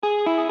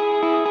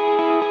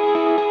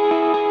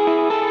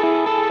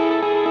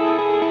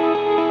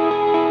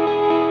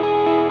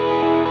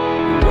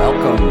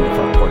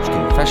Porch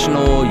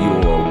Confessional,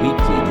 your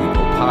weekly Devo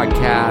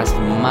podcast.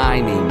 My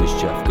name is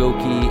Jeff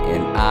Goki,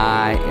 and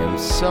I am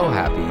so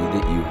happy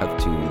that you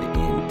have tuned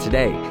in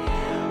today.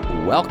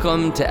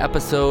 Welcome to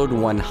episode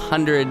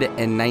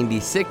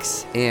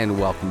 196, and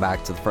welcome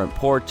back to the Front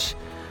Porch.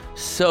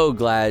 So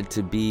glad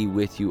to be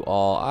with you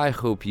all. I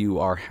hope you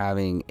are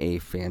having a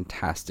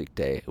fantastic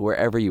day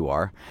wherever you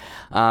are.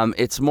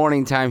 It's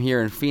morning time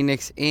here in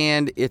Phoenix,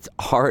 and it's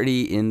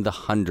already in the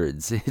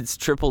hundreds. It's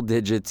triple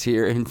digits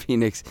here in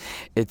Phoenix.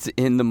 It's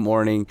in the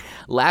morning.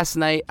 Last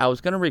night, I was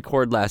going to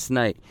record last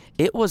night.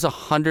 It was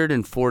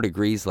 104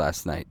 degrees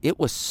last night. It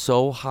was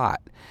so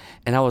hot.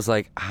 And I was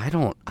like, I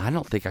don't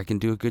think I can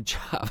do a good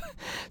job.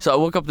 So I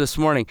woke up this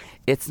morning.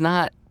 It's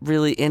not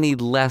really any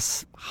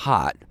less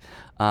hot.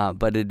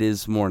 But it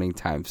is morning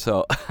time.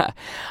 So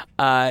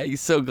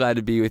so glad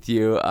to be with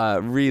you.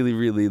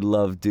 Really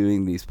love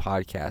doing these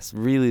podcasts.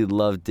 Really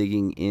love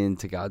digging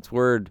into God's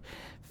Word,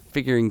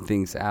 figuring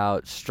things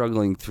out,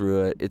 struggling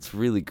through it. It's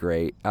really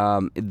great.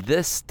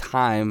 This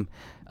time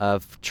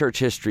of church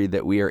history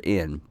that we are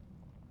in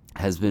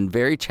has been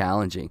very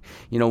challenging.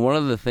 You know, one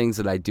of the things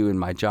that I do in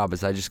my job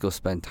is I just go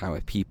spend time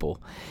with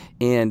people.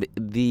 And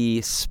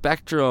the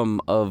spectrum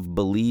of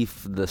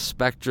belief, the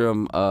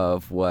spectrum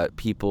of what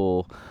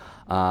people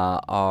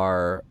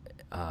are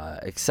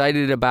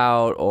excited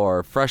about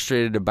or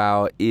frustrated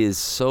about is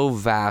so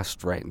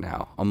vast right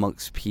now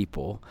amongst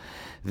people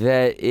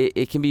that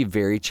it can be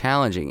very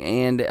challenging.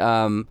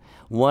 And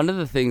one of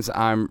the things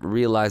I'm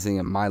realizing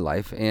in my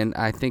life, and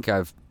I think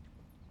I've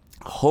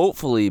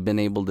hopefully been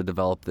able to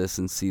develop this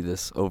and see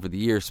this over the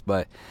years,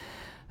 but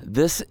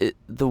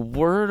the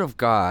Word of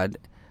God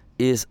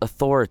is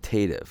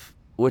authoritative,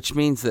 which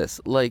means this,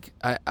 like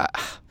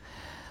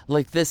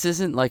this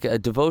isn't like a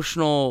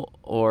devotional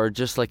or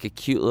just like a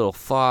cute little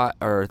thought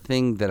or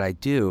thing that I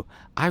do.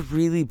 I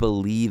really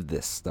believe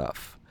this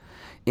stuff.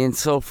 And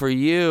so for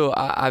you,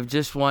 I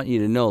just want you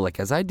to know, like,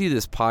 as I do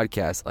this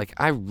podcast, like,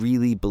 I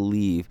really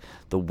believe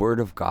the Word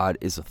of God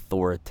is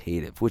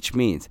authoritative, which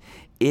means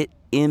it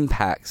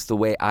impacts the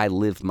way I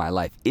live my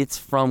life. It's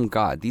from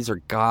God. These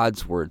are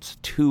God's words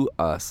to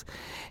us.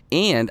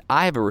 And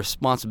I have a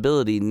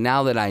responsibility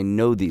now that I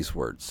know these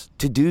words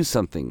to do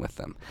something with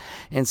them.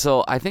 And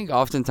so I think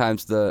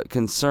oftentimes the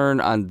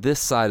concern on this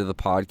side of the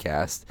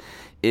podcast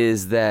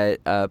is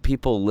that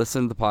people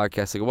listen to the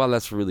podcast and go, wow,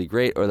 that's really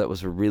great, or that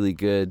was a really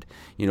good,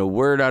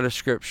 word out of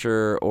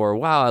Scripture, or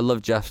wow, I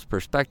love Jeff's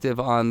perspective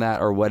on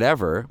that, or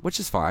whatever, which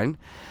is fine.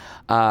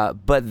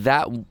 But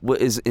that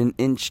is an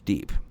inch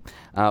deep.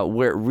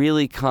 Where it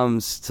really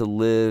comes to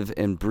live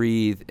and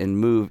breathe and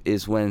move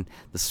is when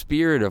the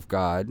Spirit of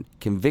God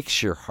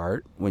convicts your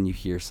heart when you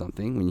hear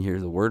something, when you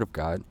hear the Word of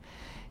God,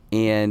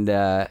 and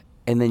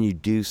then you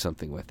do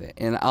something with it.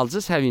 And I'll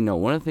just have you know,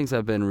 one of the things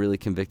I've been really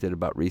convicted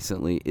about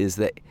recently is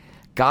that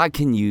God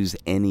can use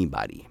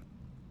anybody.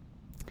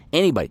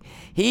 Anybody.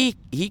 He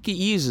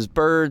uses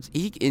birds.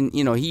 He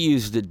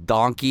used a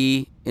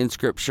donkey in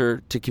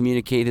Scripture to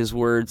communicate His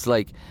words.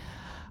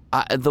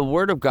 The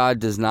Word of God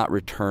does not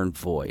return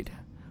void,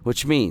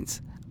 which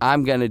means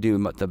I'm going to do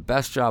the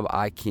best job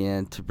I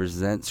can to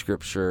present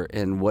Scripture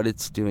and what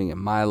it's doing in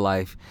my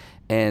life.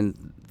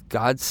 And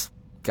God's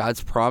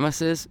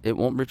promises, it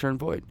won't return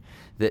void,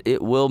 that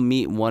it will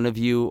meet one of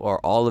you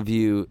or all of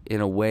you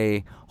in a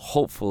way,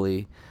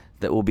 hopefully,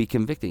 that will be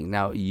convicting.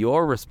 Now,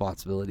 your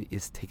responsibility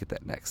is to take it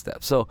that next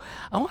step. So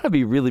I want to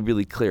be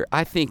really clear.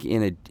 I think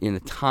in a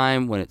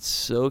time when it's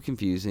so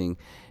confusing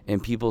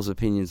and people's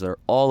opinions are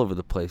all over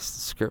the place,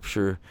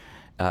 Scripture,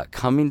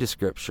 coming to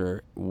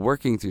Scripture,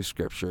 working through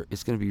Scripture,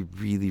 is going to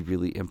be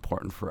really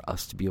important for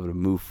us to be able to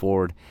move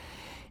forward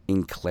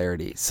in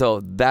clarity.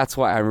 So that's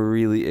why I'm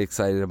really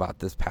excited about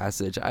this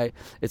passage.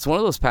 It's one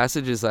of those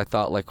passages I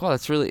thought, like, oh,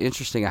 that's really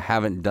interesting. I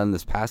haven't done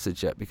this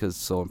passage yet because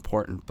it's so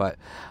important. But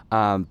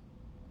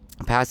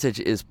passage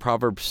is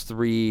Proverbs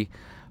 3,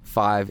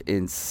 5,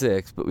 and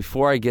 6. But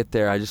before I get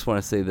there, I just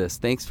want to say this.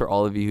 Thanks for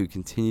all of you who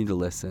continue to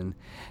listen,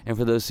 and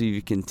for those of you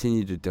who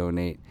continue to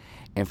donate,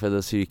 and for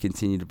those of you who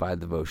continue to buy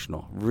the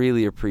devotional.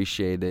 Really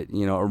appreciate it.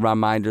 A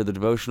reminder, the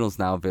devotional is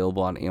now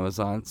available on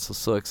Amazon,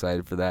 so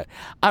excited for that.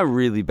 I'm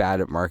really bad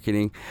at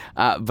marketing,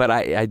 but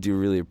I do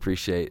really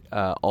appreciate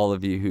all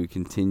of you who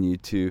continue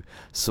to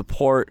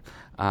support.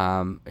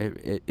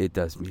 It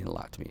does mean a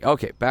lot to me.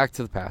 Okay, back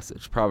to the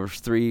passage. Proverbs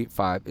 3,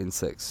 5, and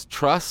 6.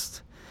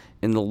 Trust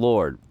in the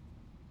Lord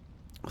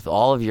with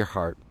all of your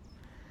heart,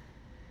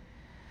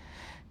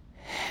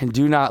 and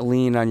do not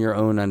lean on your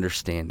own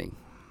understanding.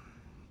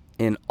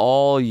 In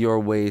all your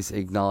ways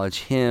acknowledge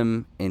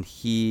Him, and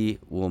He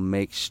will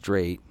make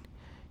straight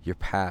your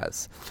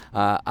paths.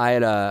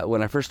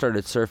 When I first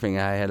started surfing,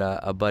 I had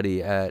a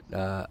buddy at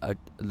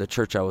the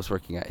church I was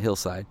working at,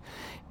 Hillside,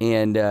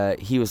 and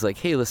he was like,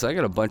 hey, listen, I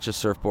got a bunch of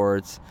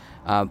surfboards.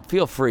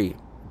 Feel free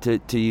to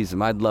use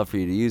them. I'd love for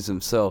you to use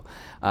them. So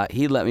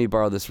he let me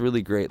borrow this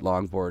really great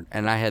longboard,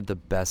 and I had the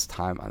best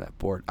time on that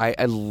board. I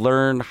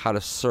learned how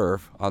to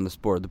surf on this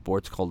board. The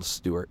board's called a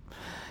Stewart.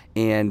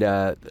 And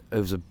it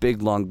was a big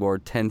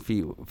longboard, 10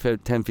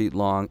 feet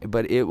long,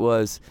 but it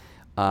was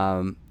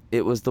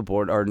it was the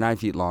board, or 9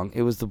 feet long.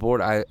 It was the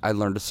board I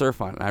learned to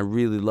surf on. And I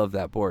really love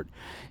that board.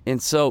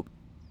 And so,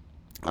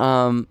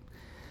 but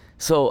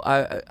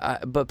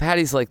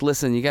Patty's like,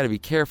 listen, you got to be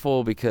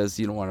careful because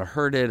you don't want to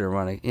hurt it or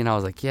want to, I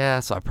was like,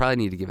 yeah, so I probably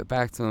need to give it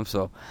back to him.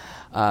 So,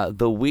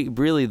 the week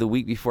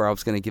before I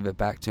was going to give it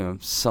back to him,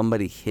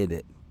 somebody hit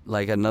it,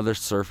 like another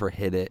surfer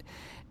hit it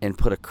and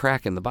put a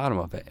crack in the bottom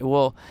of it.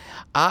 Well,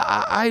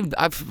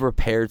 I've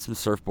repaired some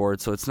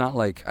surfboards, so it's not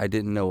like I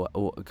didn't know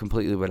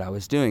completely what I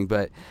was doing.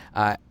 But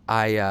I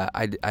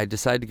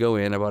decided to go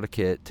in. I bought a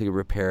kit to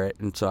repair it,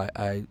 and so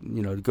I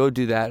go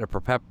do that,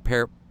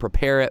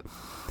 prepare it,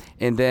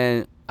 and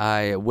then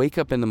I wake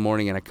up in the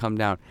morning and I come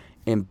down,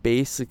 and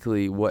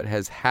basically what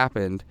has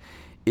happened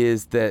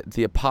is that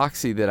the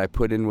epoxy that I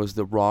put in was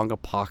the wrong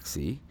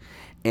epoxy,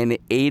 and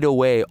it ate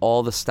away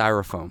all the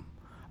styrofoam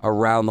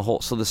around the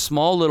hole. So the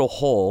small little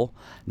hole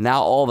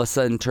now all of a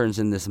sudden turns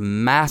in this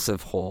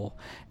massive hole.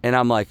 And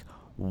I'm like,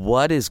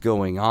 what is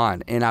going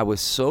on? And I was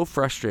so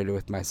frustrated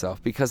with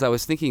myself because I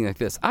was thinking like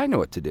this, I know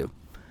what to do.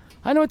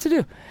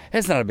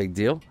 It's not a big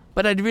deal,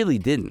 but I really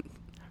didn't,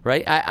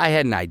 right? I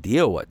had an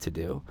idea what to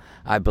do.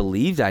 I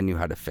believed I knew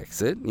how to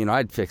fix it.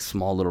 I'd fix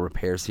small little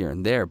repairs here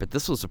and there, but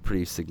this was a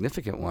pretty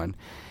significant one.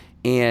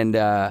 And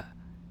I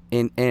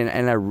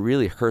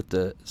really hurt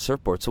the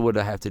surfboard. So what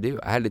did I have to do?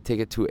 I had to take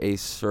it to a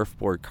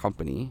surfboard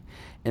company,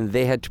 and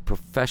they had to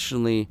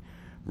professionally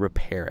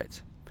repair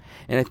it.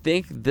 And I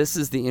think this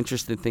is the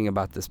interesting thing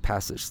about this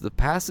passage. The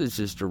passage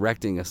is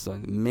directing us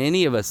on,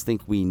 many of us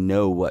think we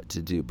know what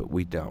to do, but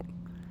we don't.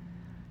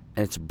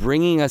 And it's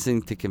bringing us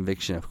into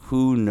conviction of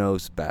who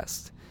knows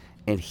best.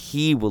 And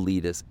he will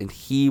lead us, and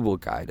he will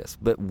guide us.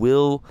 But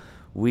will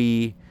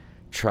we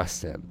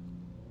trust him?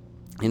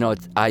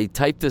 I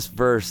typed this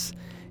verse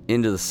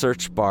into the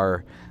search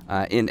bar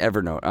in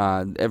Evernote.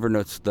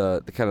 Evernote's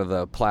the kind of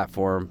the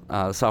platform,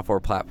 software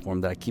platform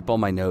that I keep all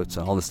my notes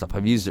and all this stuff.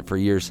 I've used it for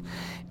years.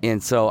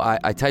 And so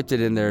I typed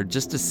it in there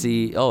just to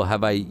see,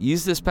 have I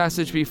used this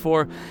passage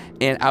before?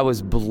 And I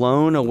was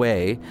blown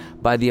away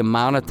by the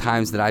amount of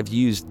times that I've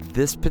used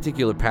this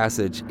particular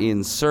passage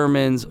in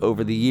sermons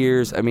over the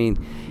years. I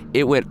mean,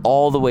 it went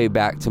all the way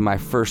back to my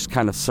first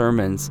kind of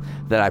sermons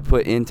that I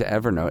put into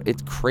Evernote.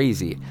 It's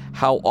crazy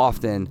how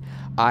often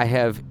I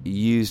have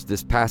used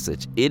this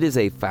passage. It is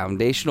a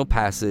foundational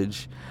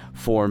passage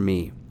for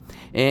me.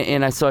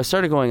 So I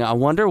started going, I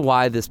wonder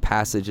why this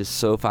passage is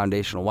so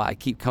foundational, why I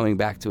keep coming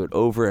back to it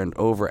over and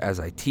over as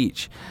I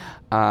teach.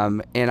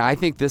 And I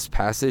think this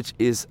passage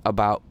is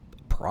about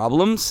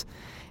problems,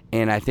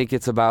 and I think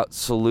it's about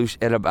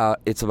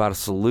it's about a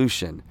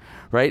solution,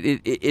 right?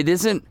 It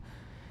isn't,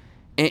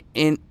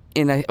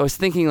 and I was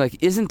thinking,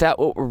 like, isn't that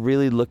what we're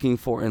really looking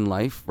for in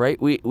life,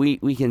 right?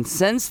 We can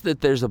sense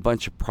that there's a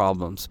bunch of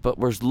problems, but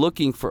we're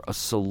looking for a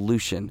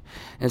solution.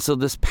 And so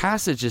this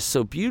passage is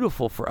so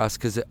beautiful for us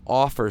because it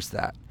offers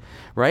that,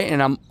 right?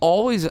 And I'm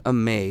always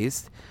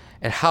amazed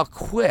at how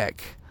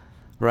quick,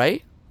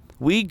 right,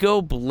 we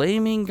go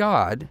blaming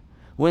God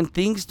when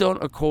things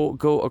don't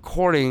go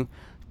according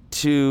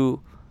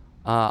to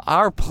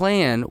our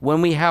plan,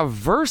 when we have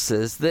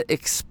verses that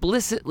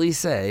explicitly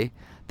say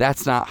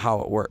that's not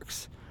how it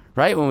works.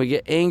 Right? When we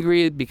get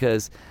angry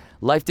because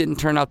life didn't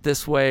turn out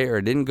this way or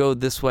it didn't go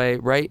this way,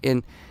 right?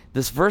 And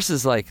this verse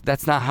is like,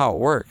 that's not how it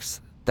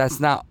works. That's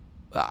not,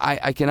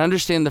 I can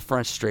understand the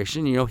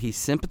frustration. He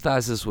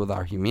sympathizes with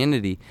our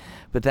humanity,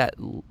 but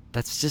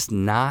that's just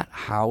not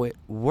how it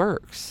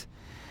works.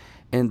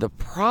 And the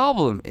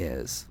problem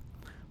is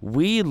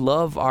we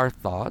love our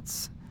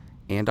thoughts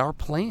and our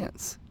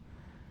plans.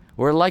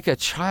 We're like a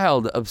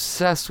child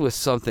obsessed with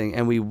something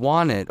and we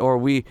want it,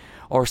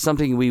 or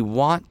something we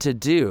want to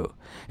do.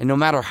 And no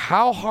matter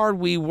how hard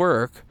we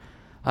work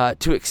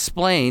to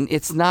explain,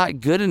 it's not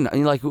good enough.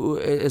 Like,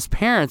 as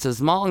parents,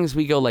 as long as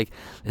we go like,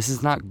 this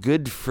is not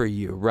good for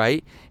you,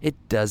 right? It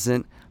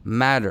doesn't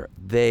matter.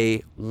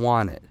 They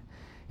want it.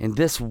 And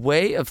this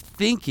way of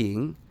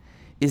thinking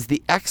is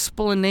the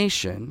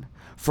explanation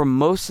for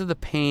most of the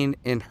pain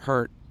and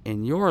hurt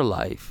in your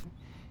life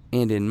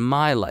and in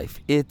my life.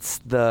 It's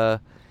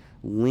the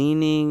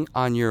leaning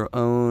on your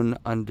own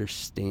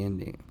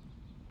understanding.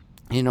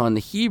 In the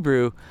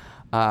Hebrew,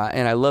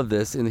 and I love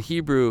this, in the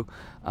Hebrew,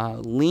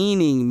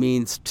 leaning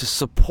means to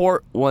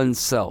support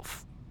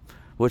oneself,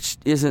 which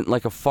isn't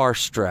like a far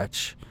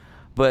stretch,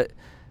 but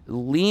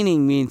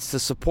leaning means to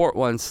support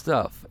one's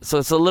stuff. So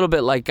it's a little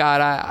bit like, God,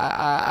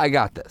 I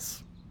got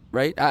this,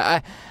 right?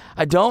 I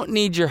don't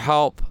need your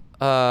help.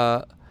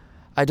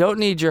 I don't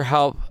need your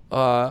help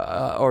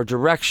or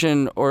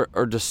direction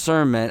or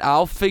discernment.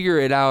 I'll figure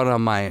it out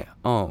on my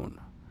own.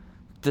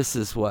 This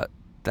is what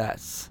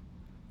that's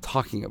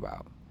talking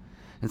about.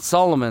 And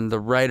Solomon, the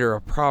writer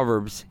of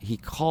Proverbs, he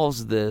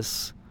calls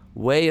this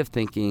way of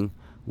thinking,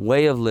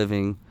 way of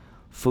living,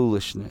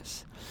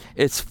 foolishness.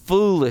 It's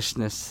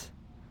foolishness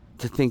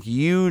to think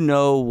you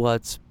know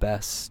what's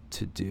best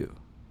to do.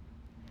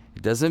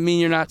 It doesn't mean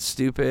you're not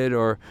stupid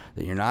or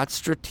that you're not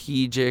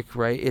strategic,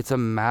 right? It's a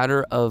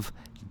matter of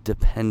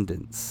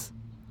dependence.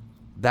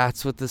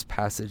 That's what this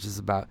passage is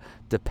about,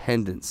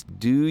 dependence.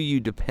 Do you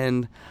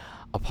depend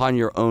upon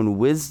your own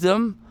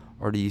wisdom,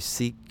 or do you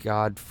seek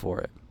God for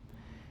it?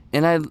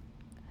 And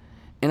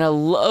I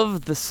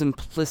love the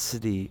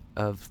simplicity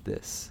of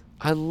this.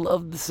 I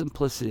love the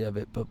simplicity of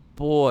it, but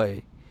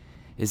boy,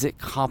 is it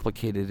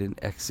complicated in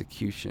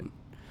execution.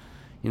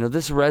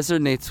 This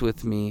resonates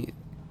with me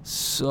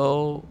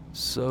so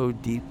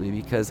deeply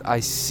because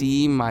I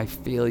see my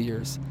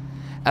failures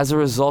as a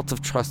result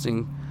of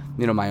trusting,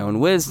 my own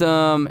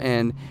wisdom,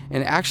 and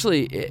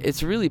actually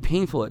it's really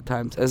painful at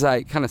times as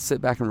I kind of sit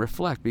back and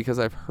reflect because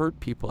I've hurt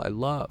people I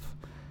love,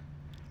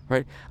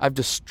 right? I've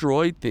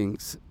destroyed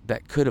things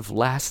that could have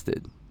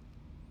lasted.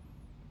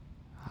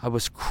 I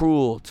was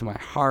cruel to my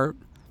heart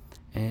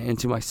and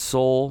to my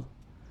soul.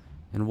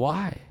 And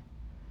why?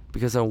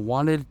 Because I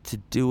wanted to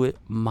do it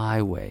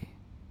my way.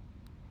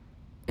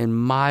 And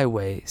my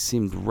way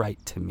seemed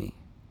right to me.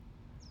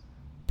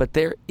 But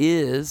there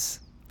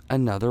is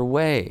another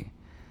way.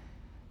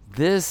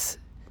 This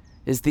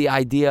is the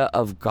idea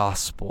of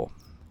gospel.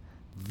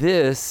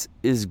 This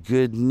is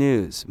good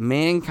news.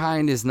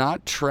 Mankind is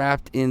not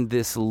trapped in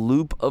this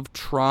loop of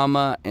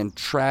trauma and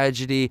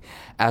tragedy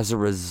as a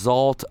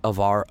result of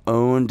our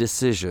own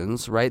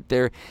decisions, right?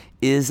 There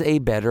is a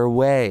better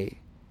way.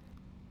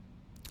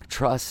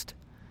 Trust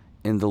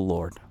in the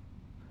Lord.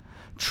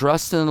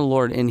 Trust in the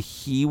Lord, and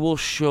He will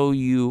show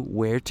you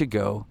where to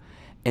go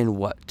and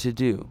what to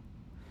do.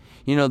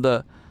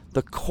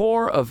 The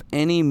core of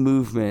any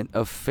movement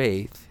of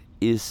faith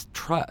is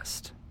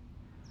trust.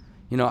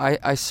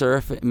 I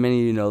surf.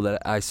 Many of you know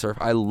that I surf.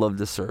 I love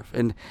to surf.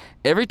 And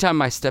every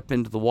time I step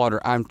into the water,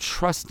 I'm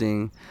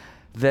trusting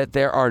that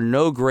there are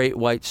no great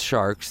white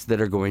sharks that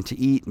are going to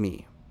eat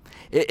me.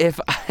 If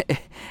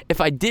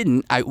I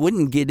didn't, I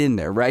wouldn't get in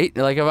there, right?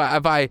 Like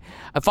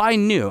if I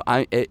knew,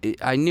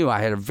 I knew I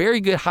had a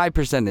very good high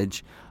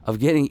percentage of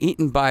getting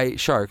eaten by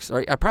sharks,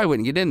 right? I probably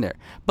wouldn't get in there.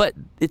 But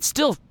it's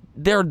still,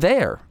 they're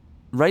there,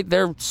 right?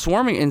 They're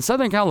swarming in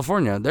Southern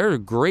California. There are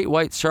great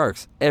white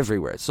sharks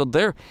everywhere. So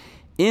they're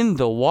in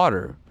the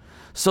water.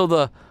 So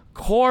the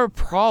core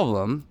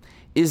problem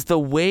is the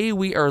way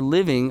we are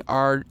living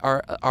our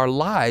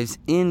lives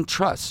in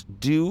trust.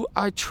 Do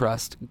I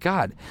trust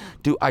God?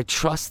 Do I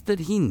trust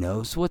that He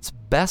knows what's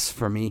best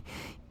for me,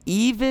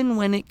 even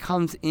when it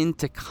comes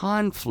into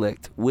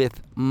conflict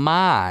with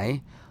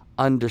my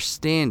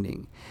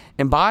understanding?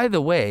 And by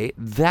the way,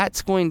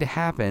 that's going to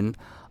happen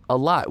a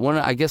lot. One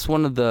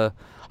of the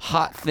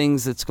hot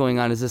things that's going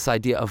on is this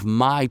idea of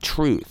my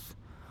truth.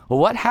 Well,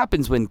 what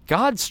happens when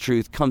God's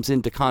truth comes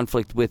into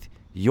conflict with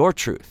your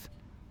truth?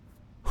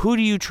 Who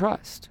do you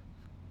trust?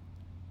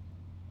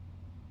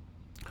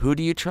 Who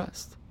do you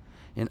trust?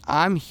 And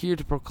I'm here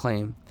to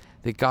proclaim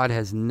that God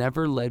has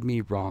never led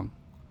me wrong,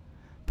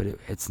 but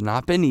it's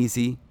not been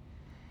easy,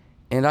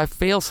 and I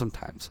fail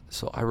sometimes.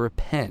 So I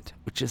repent,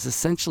 which is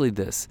essentially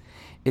this.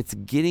 It's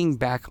getting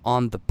back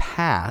on the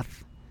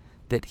path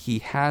that He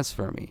has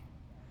for me.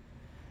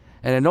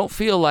 And I don't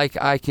feel like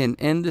I can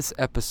end this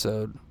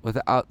episode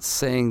without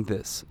saying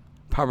this.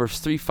 Proverbs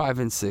 3, 5,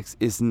 and 6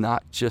 is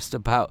not just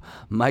about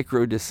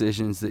micro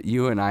decisions that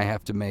you and I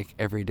have to make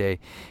every day.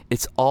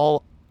 It's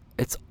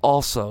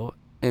also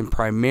and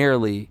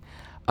primarily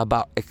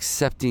about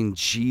accepting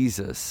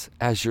Jesus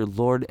as your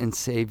Lord and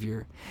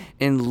Savior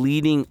and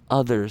leading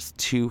others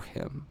to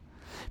Him.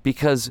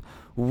 Because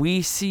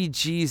we see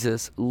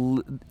Jesus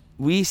living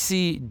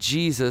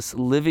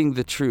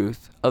the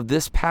truth of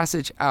this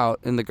passage out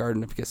in the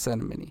Garden of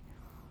Gethsemane.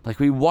 Like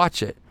we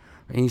watch it,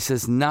 and He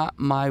says, "Not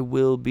my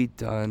will be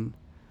done,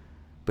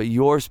 but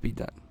yours be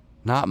done.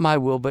 Not my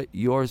will, but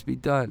yours be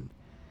done."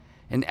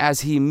 And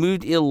as He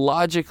moved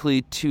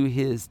illogically to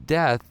His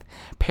death,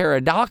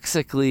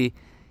 paradoxically,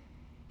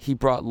 He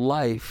brought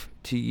life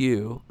to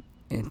you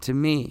and to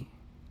me.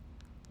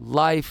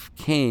 Life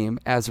came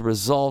as a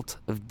result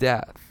of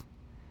death.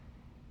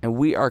 And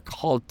we are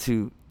called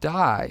to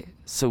die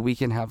so we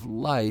can have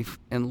life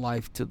and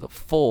life to the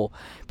full,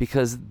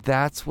 because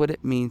that's what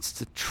it means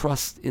to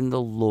trust in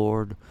the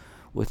Lord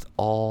with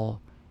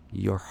all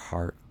your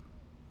heart.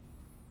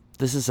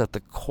 This is at the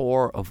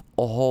core of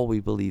all we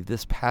believe.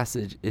 This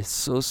passage is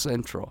so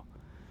central.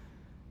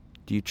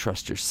 Do you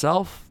trust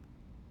yourself,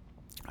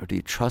 or do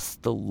you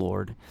trust the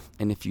Lord?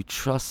 And if you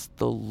trust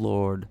the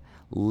Lord,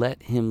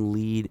 let Him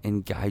lead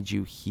and guide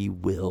you. He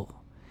will.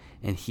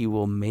 And He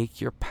will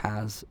make your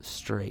paths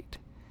straight.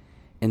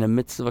 In the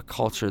midst of a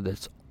culture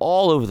that's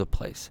all over the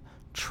place,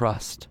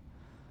 trust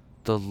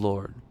the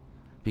Lord.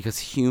 Because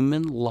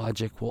human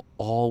logic will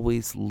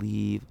always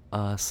leave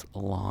us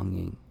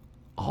longing.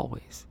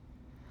 Always.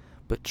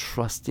 But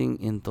trusting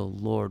in the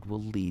Lord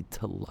will lead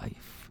to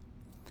life.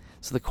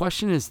 So the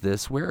question is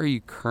this: where are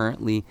you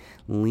currently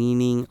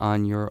leaning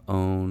on your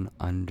own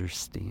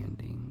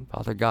understanding?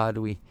 Father God,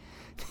 we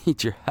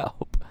need your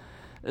help.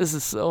 This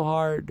is so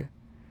hard.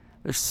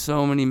 There's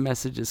so many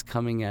messages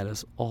coming at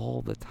us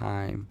all the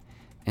time,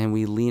 and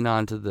we lean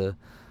onto the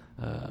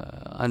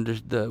under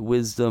the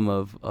wisdom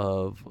of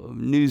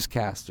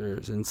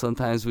newscasters, and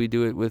sometimes we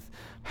do it with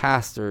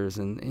pastors,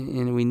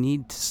 and we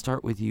need to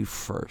start with you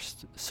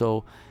first.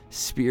 So,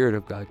 Spirit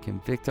of God,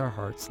 convict our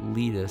hearts,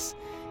 lead us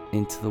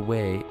into the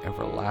way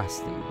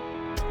everlasting.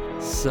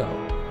 So,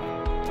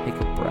 take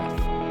a breath,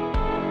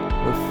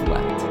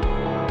 reflect,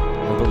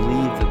 and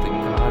believe that the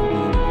God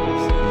we